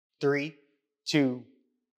3, 2,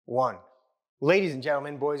 1. Ladies and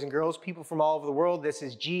gentlemen, boys and girls, people from all over the world, this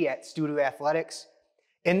is G at Studio Athletics.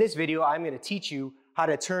 In this video, I'm going to teach you how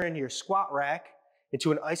to turn your squat rack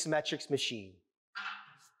into an isometrics machine.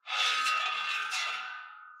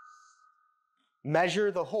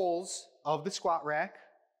 Measure the holes of the squat rack.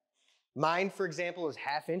 Mine, for example, is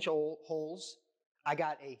 1/2-inch holes. I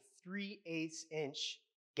got a 3/8 inch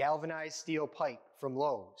galvanized steel pipe from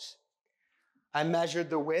Lowe's. I measured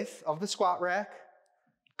the width of the squat rack,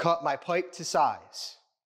 cut my pipe to size.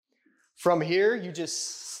 From here, you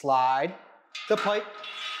just slide the pipe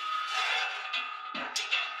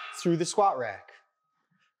through the squat rack.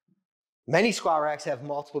 Many squat racks have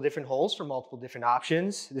multiple different holes for multiple different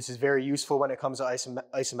options. This is very useful when it comes to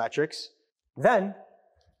isometrics. Then,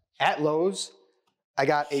 at Lowe's, I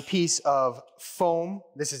got a piece of foam.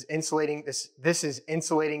 This is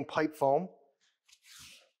insulating pipe foam.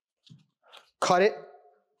 Cut it,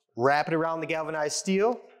 wrap it around the galvanized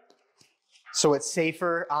steel so it's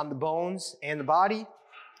safer on the bones and the body.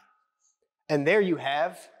 And there you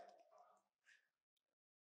have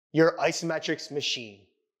your isometrics machine.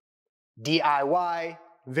 DIY,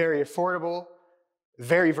 very affordable,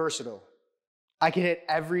 very versatile. I can hit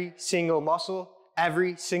every single muscle,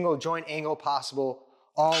 every single joint angle possible,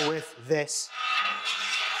 all with this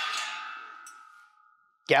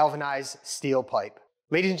galvanized steel pipe.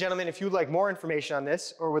 Ladies and gentlemen, if you would like more information on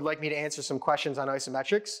this or would like me to answer some questions on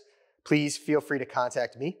isometrics, please feel free to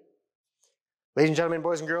contact me. Ladies and gentlemen,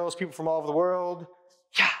 boys and girls, people from all over the world,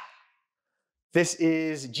 this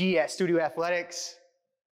is G at Studio Athletics,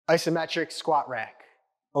 isometric squat rack.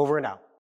 Over and out.